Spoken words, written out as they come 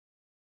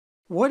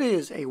What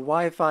is a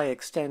Wi-Fi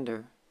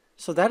extender?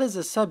 So that is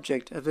the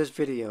subject of this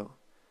video.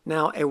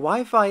 Now, a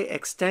Wi-Fi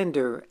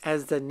extender,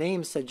 as the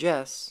name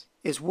suggests,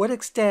 is what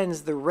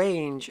extends the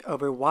range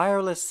of a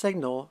wireless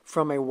signal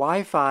from a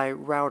Wi-Fi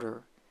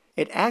router.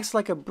 It acts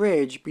like a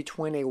bridge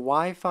between a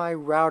Wi-Fi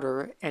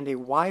router and a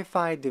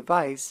Wi-Fi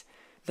device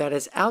that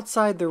is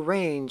outside the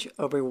range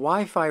of a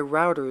Wi-Fi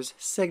router's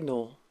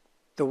signal.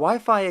 The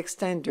Wi-Fi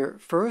extender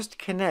first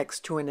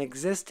connects to an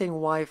existing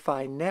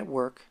Wi-Fi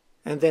network,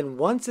 and then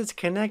once it's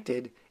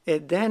connected,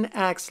 it then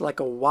acts like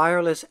a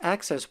wireless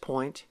access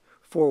point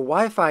for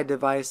Wi-Fi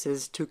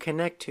devices to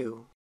connect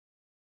to.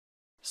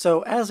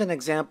 So as an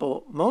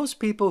example, most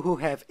people who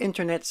have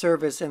internet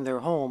service in their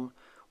home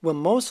will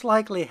most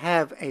likely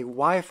have a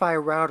Wi-Fi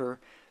router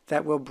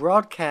that will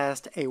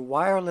broadcast a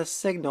wireless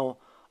signal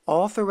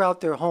all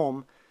throughout their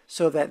home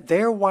so that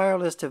their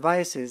wireless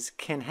devices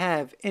can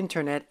have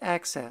internet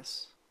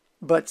access.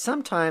 But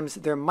sometimes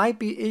there might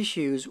be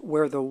issues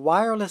where the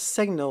wireless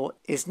signal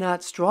is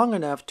not strong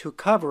enough to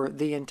cover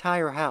the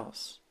entire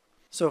house.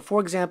 So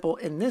for example,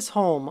 in this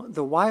home,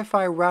 the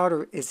Wi-Fi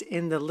router is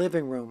in the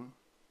living room.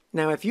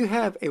 Now if you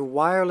have a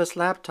wireless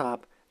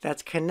laptop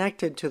that's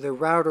connected to the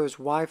router's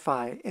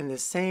Wi-Fi in the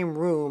same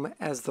room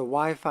as the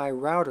Wi-Fi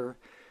router,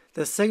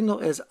 the signal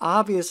is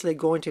obviously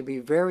going to be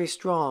very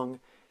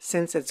strong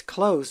since it's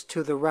close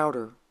to the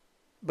router.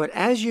 But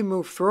as you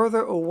move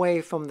further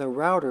away from the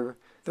router,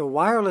 the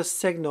wireless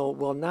signal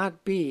will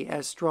not be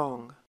as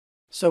strong.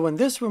 So in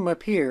this room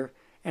up here,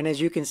 and as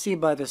you can see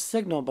by the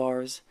signal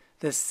bars,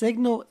 the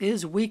signal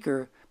is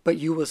weaker, but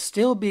you will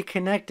still be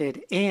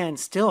connected and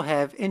still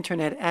have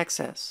internet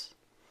access.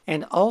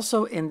 And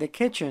also in the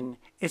kitchen,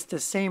 it's the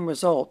same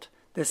result.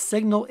 The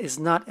signal is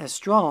not as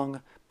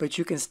strong, but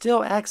you can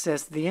still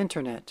access the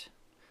internet.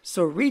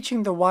 So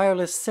reaching the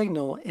wireless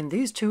signal in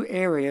these two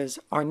areas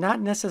are not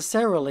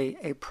necessarily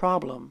a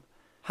problem.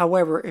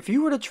 However, if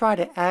you were to try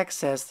to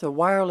access the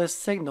wireless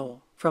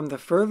signal from the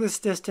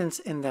furthest distance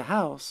in the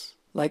house,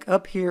 like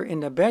up here in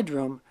the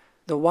bedroom,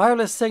 the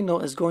wireless signal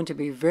is going to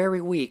be very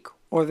weak,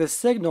 or the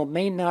signal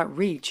may not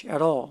reach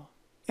at all.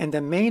 And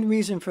the main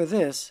reason for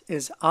this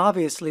is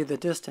obviously the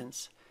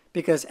distance,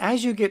 because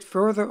as you get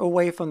further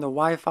away from the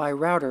Wi-Fi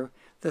router,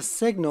 the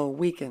signal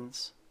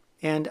weakens.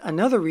 And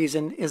another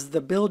reason is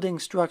the building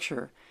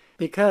structure,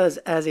 because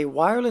as a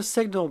wireless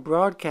signal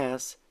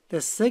broadcasts, the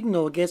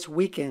signal gets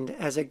weakened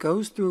as it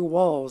goes through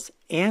walls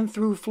and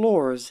through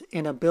floors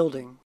in a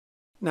building.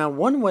 Now,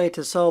 one way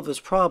to solve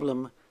this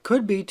problem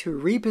could be to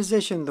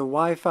reposition the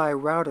Wi-Fi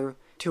router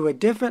to a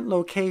different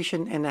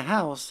location in the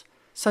house,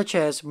 such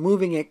as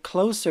moving it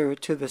closer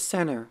to the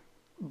center.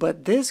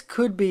 But this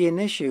could be an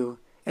issue,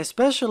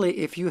 especially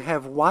if you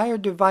have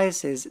wired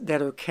devices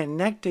that are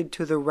connected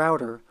to the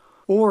router,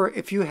 or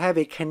if you have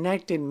a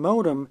connected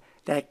modem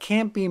that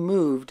can't be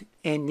moved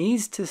and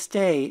needs to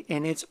stay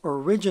in its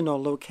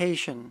original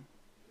location.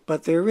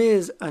 But there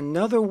is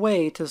another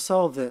way to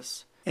solve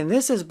this, and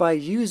this is by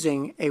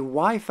using a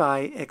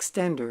Wi-Fi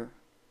extender.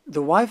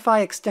 The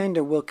Wi-Fi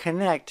extender will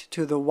connect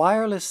to the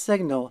wireless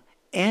signal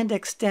and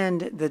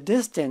extend the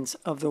distance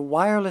of the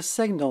wireless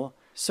signal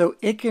so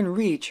it can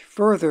reach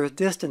further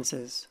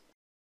distances.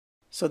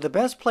 So the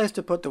best place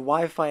to put the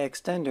Wi-Fi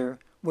extender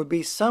would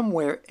be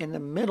somewhere in the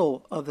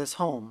middle of this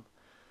home.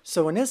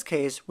 So in this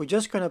case, we're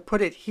just going to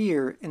put it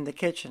here in the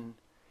kitchen.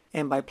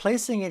 And by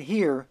placing it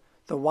here,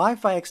 the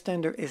Wi-Fi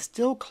extender is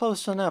still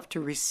close enough to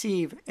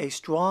receive a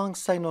strong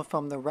signal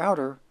from the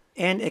router,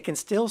 and it can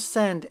still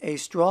send a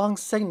strong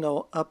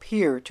signal up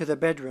here to the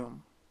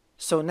bedroom.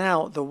 So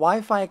now the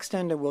Wi-Fi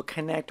extender will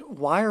connect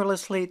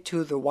wirelessly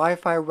to the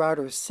Wi-Fi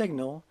router's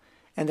signal,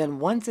 and then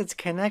once it's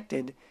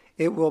connected,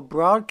 it will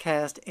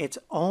broadcast its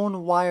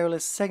own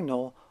wireless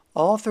signal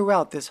all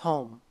throughout this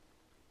home.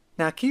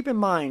 Now keep in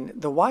mind,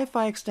 the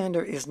Wi-Fi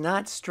extender is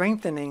not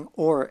strengthening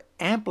or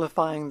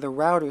amplifying the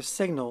router's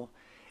signal.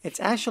 It's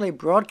actually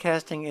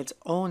broadcasting its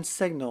own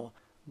signal,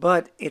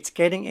 but it's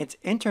getting its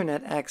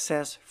internet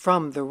access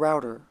from the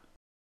router.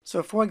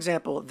 So for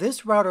example,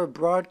 this router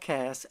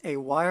broadcasts a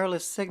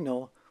wireless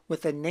signal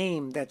with a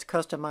name that's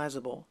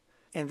customizable.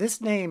 And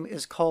this name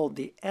is called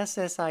the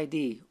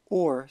SSID,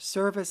 or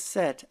Service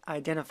Set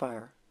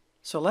Identifier.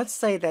 So let's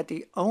say that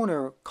the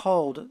owner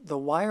called the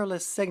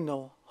wireless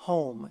signal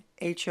Home,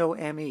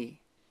 H-O-M-E.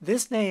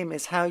 This name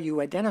is how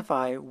you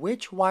identify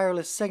which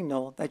wireless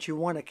signal that you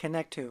want to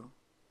connect to.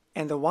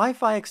 And the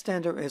Wi-Fi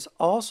extender is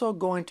also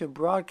going to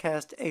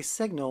broadcast a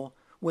signal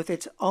with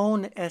its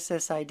own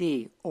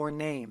SSID, or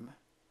name.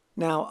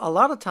 Now, a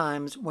lot of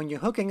times when you're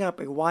hooking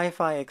up a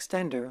Wi-Fi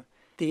extender,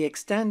 the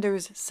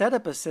extender's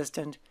setup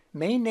assistant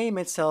may name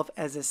itself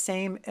as the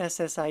same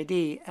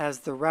SSID as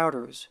the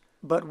router's,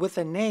 but with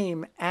a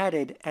name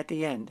added at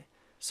the end.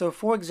 So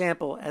for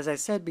example, as I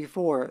said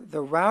before,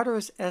 the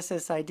router's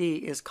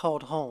SSID is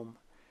called Home,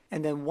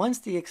 and then once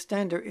the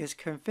extender is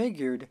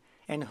configured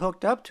and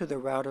hooked up to the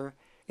router,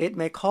 it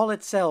may call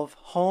itself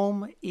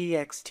Home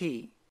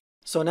EXT.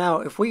 So now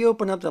if we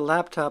open up the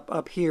laptop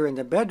up here in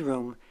the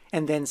bedroom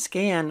and then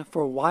scan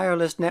for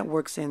wireless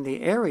networks in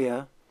the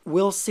area,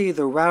 we'll see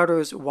the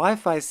router's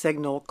Wi-Fi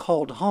signal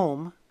called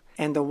Home,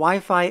 and the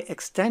Wi-Fi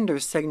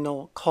extender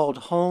signal called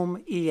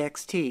Home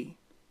EXT.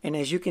 And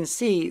as you can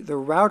see, the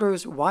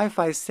router's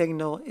Wi-Fi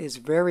signal is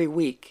very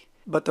weak,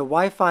 but the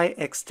Wi-Fi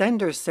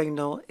extender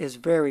signal is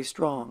very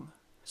strong.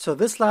 So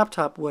this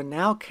laptop will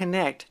now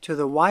connect to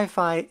the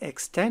Wi-Fi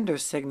extender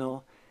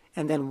signal,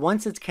 and then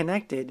once it's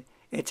connected,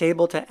 it's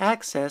able to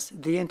access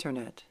the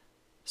internet.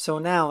 So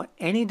now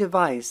any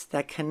device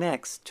that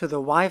connects to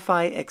the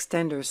Wi-Fi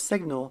extender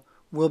signal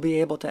will be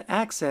able to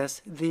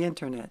access the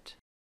internet.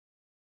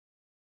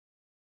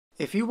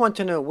 If you want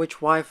to know which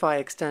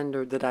Wi-Fi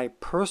extender that I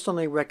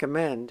personally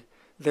recommend,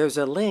 there's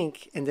a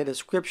link in the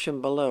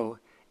description below,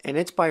 and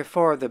it's by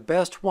far the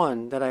best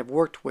one that I've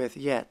worked with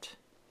yet.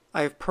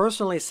 I've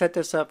personally set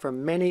this up for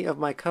many of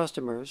my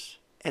customers,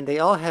 and they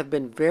all have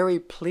been very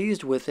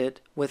pleased with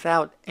it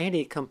without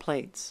any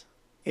complaints.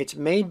 It's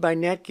made by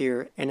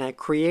Netgear, and I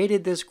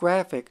created this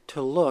graphic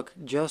to look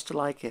just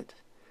like it.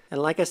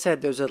 And like I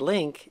said, there's a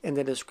link in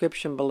the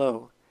description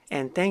below.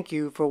 And thank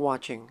you for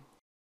watching.